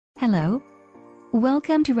Hello.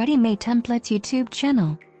 Welcome to Ready Made Templates YouTube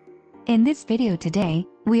channel. In this video today,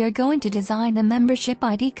 we are going to design a membership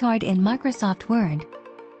ID card in Microsoft Word.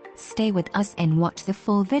 Stay with us and watch the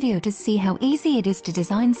full video to see how easy it is to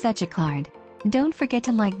design such a card. Don't forget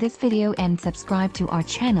to like this video and subscribe to our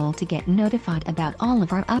channel to get notified about all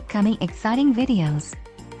of our upcoming exciting videos.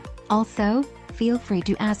 Also, feel free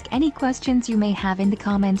to ask any questions you may have in the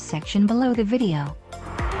comments section below the video.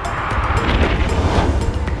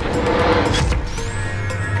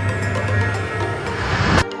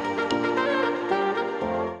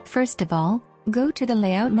 First of all, go to the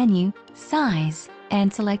Layout menu, Size,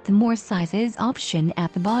 and select the More Sizes option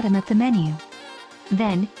at the bottom of the menu.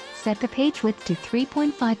 Then, set the page width to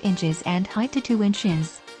 3.5 inches and height to 2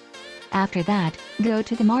 inches. After that, go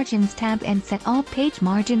to the Margins tab and set all page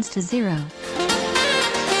margins to 0.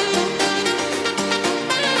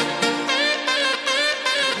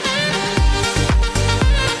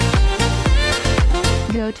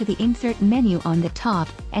 Go to the Insert menu on the top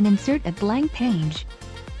and insert a blank page.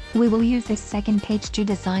 We will use this second page to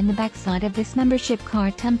design the backside of this membership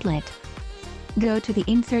card template. Go to the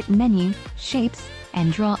Insert menu, Shapes,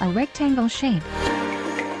 and draw a rectangle shape.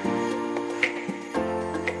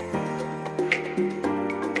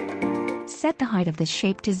 Set the height of the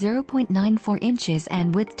shape to 0.94 inches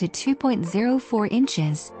and width to 2.04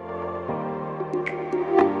 inches.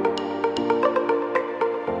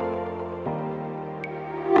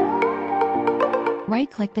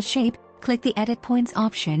 Right-click the shape, click the Edit Points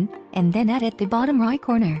option, and then edit the bottom right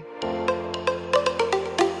corner.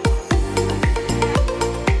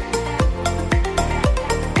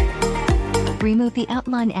 Remove the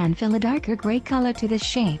outline and fill a darker gray color to the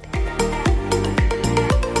shape.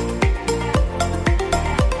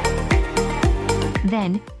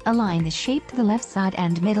 Then, align the shape to the left side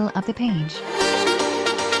and middle of the page.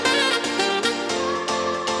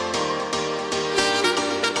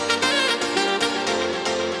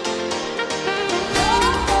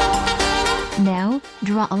 Now,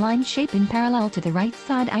 draw a line shape in parallel to the right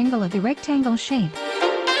side angle of the rectangle shape.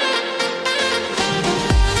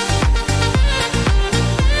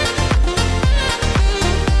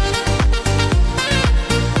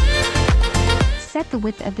 Set the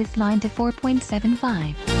width of this line to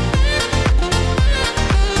 4.75.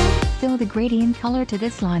 Fill the gradient color to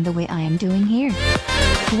this line the way I am doing here.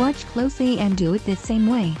 Watch closely and do it the same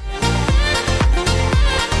way.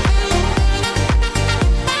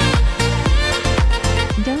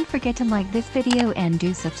 Don't forget to like this video and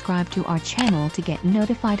do subscribe to our channel to get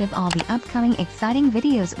notified of all the upcoming exciting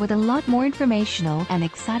videos with a lot more informational and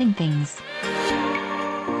exciting things.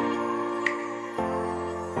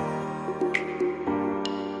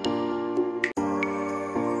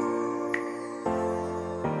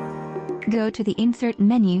 Go to the Insert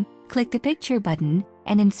menu, click the Picture button,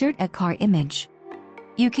 and insert a car image.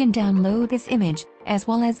 You can download this image, as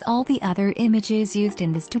well as all the other images used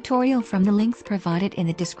in this tutorial from the links provided in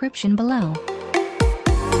the description below.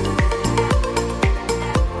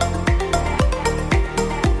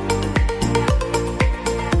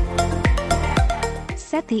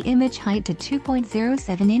 Set the image height to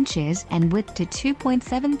 2.07 inches and width to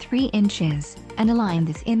 2.73 inches, and align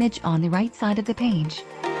this image on the right side of the page.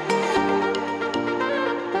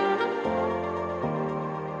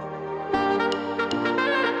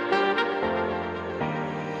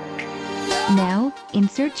 Now,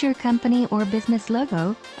 insert your company or business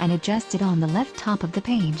logo and adjust it on the left top of the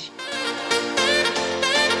page.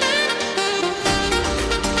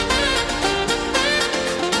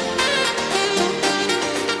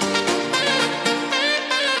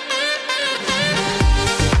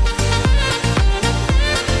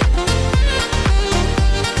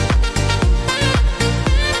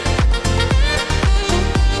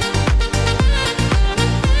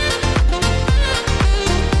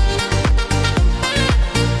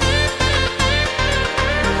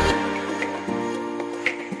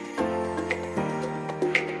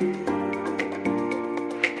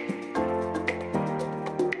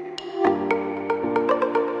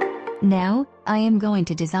 Now, I am going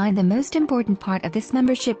to design the most important part of this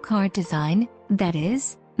membership card design, that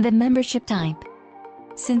is, the membership type.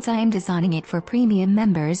 Since I am designing it for premium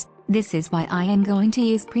members, this is why I am going to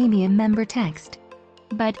use premium member text.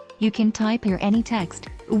 But, you can type here any text,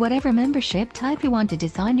 whatever membership type you want to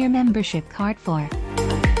design your membership card for.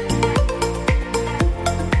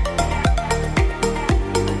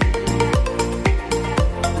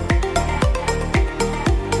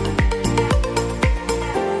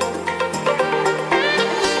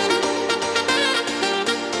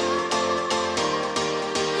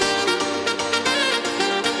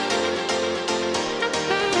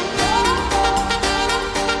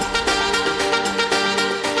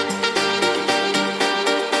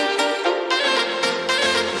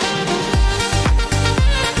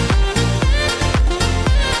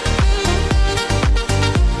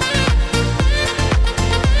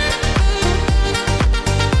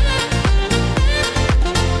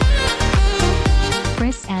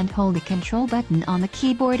 hold the Control button on the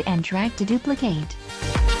keyboard and drag to duplicate.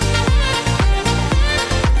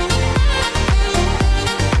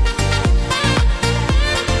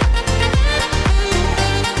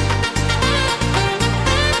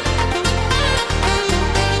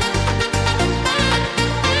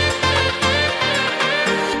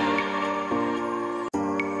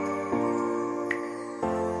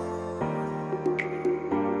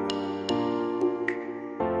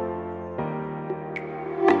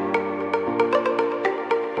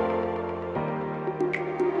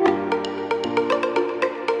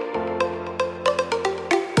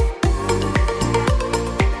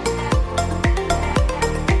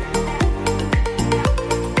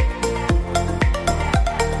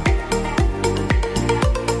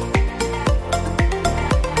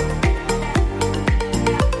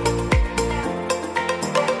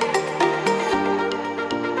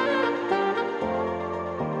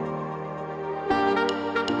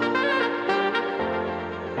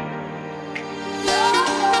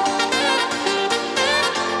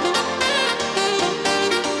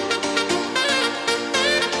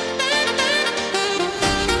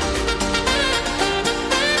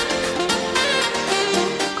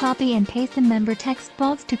 Copy and paste the member text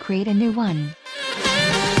box to create a new one.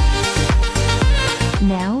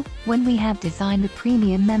 Now, when we have designed the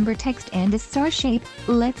premium member text and the star shape,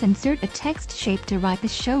 let's insert a text shape to write the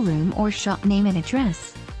showroom or shop name and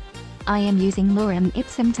address. I am using lorem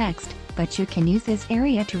ipsum text, but you can use this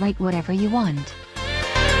area to write whatever you want.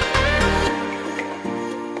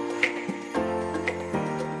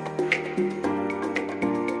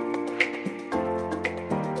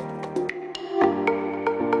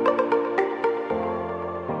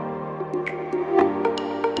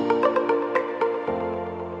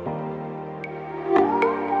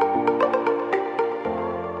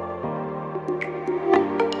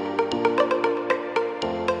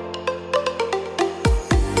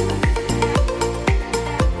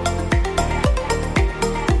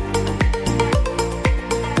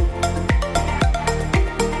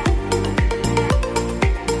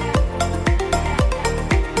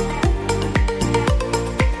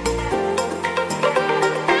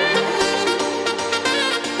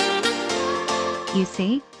 You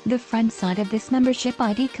see, the front side of this membership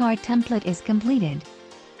ID card template is completed.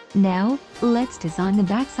 Now, let's design the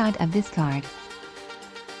back side of this card.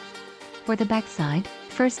 For the back side,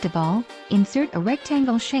 first of all, insert a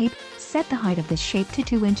rectangle shape, set the height of the shape to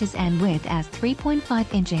 2 inches and width as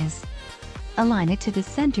 3.5 inches. Align it to the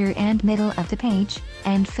center and middle of the page,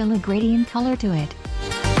 and fill a gradient color to it.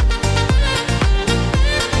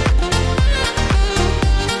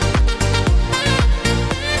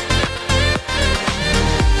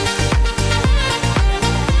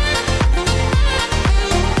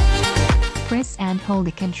 Press and hold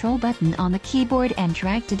the Control button on the keyboard and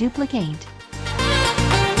drag to duplicate.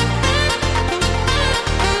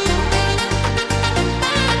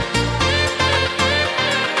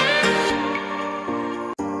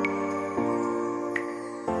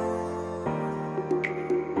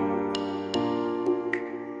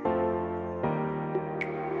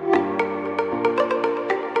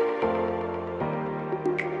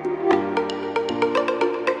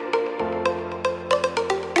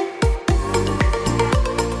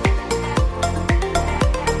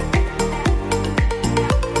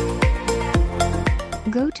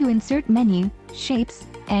 Go to Insert menu, Shapes,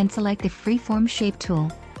 and select the Freeform Shape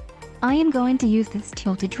tool. I am going to use this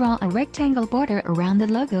tool to draw a rectangle border around the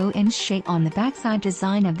logo and shape on the backside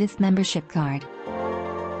design of this membership card.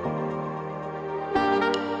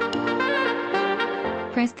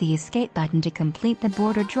 Press the Escape button to complete the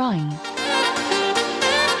border drawing.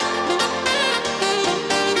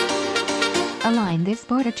 Align this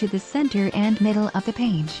border to the center and middle of the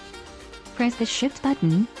page. Press the Shift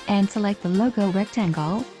button, and select the logo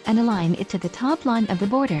rectangle, and align it to the top line of the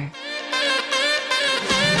border.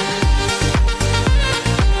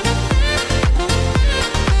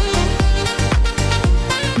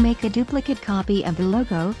 Make a duplicate copy of the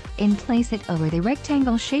logo, and place it over the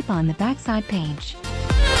rectangle shape on the backside page.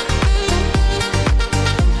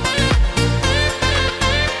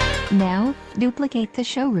 Now, duplicate the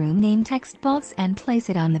showroom name text box and place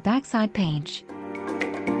it on the backside page.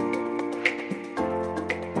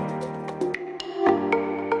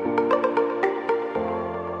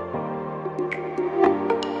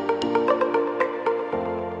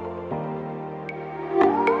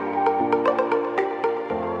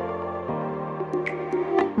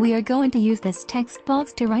 We are going to use this text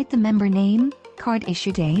box to write the member name, card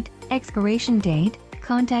issue date, expiration date,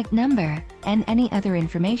 contact number, and any other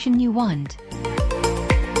information you want.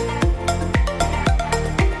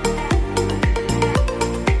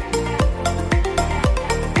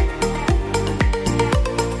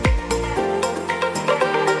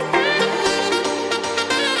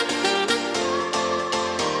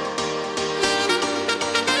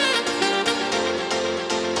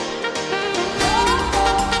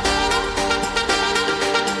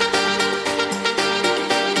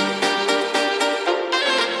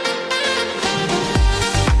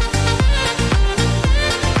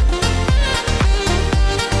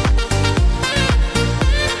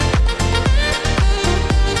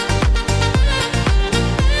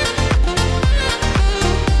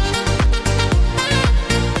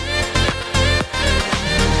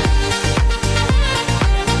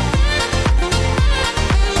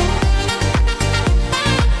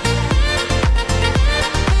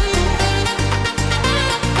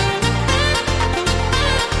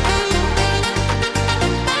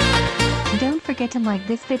 forget to like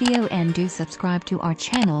this video and do subscribe to our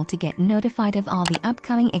channel to get notified of all the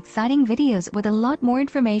upcoming exciting videos with a lot more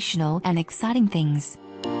informational and exciting things.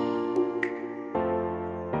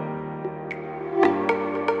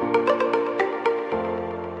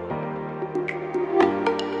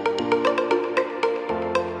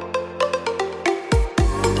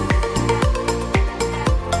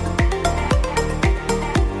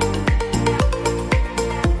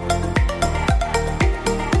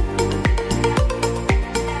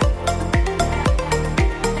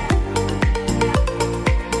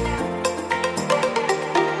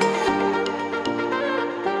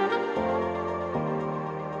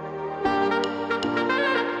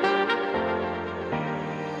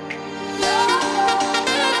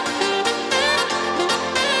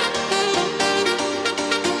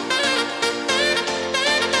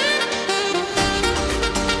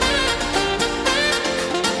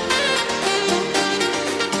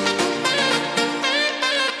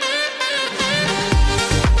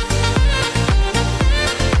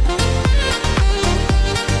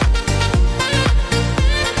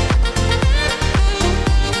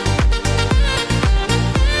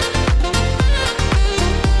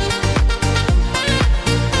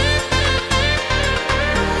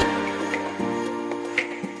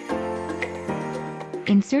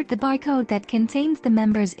 Insert the barcode that contains the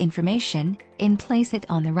member's information and place it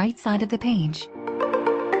on the right side of the page.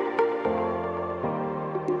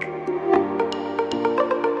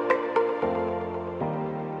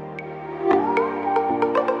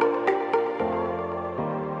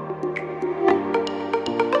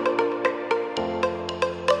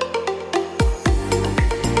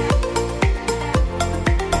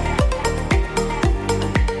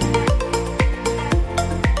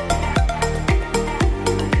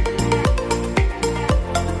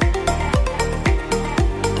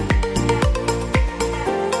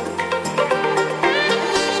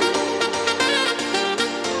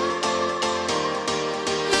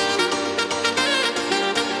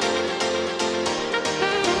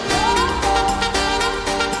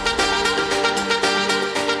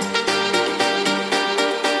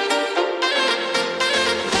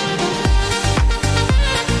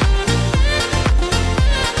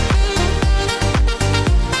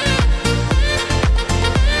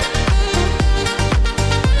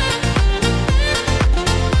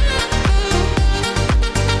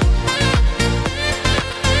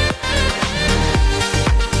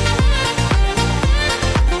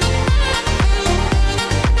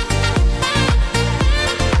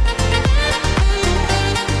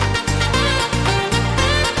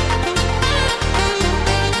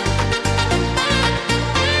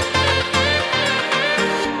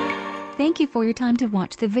 Thank you for your time to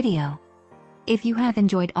watch the video. If you have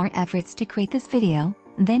enjoyed our efforts to create this video,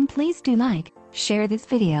 then please do like, share this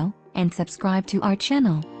video, and subscribe to our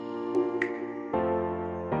channel.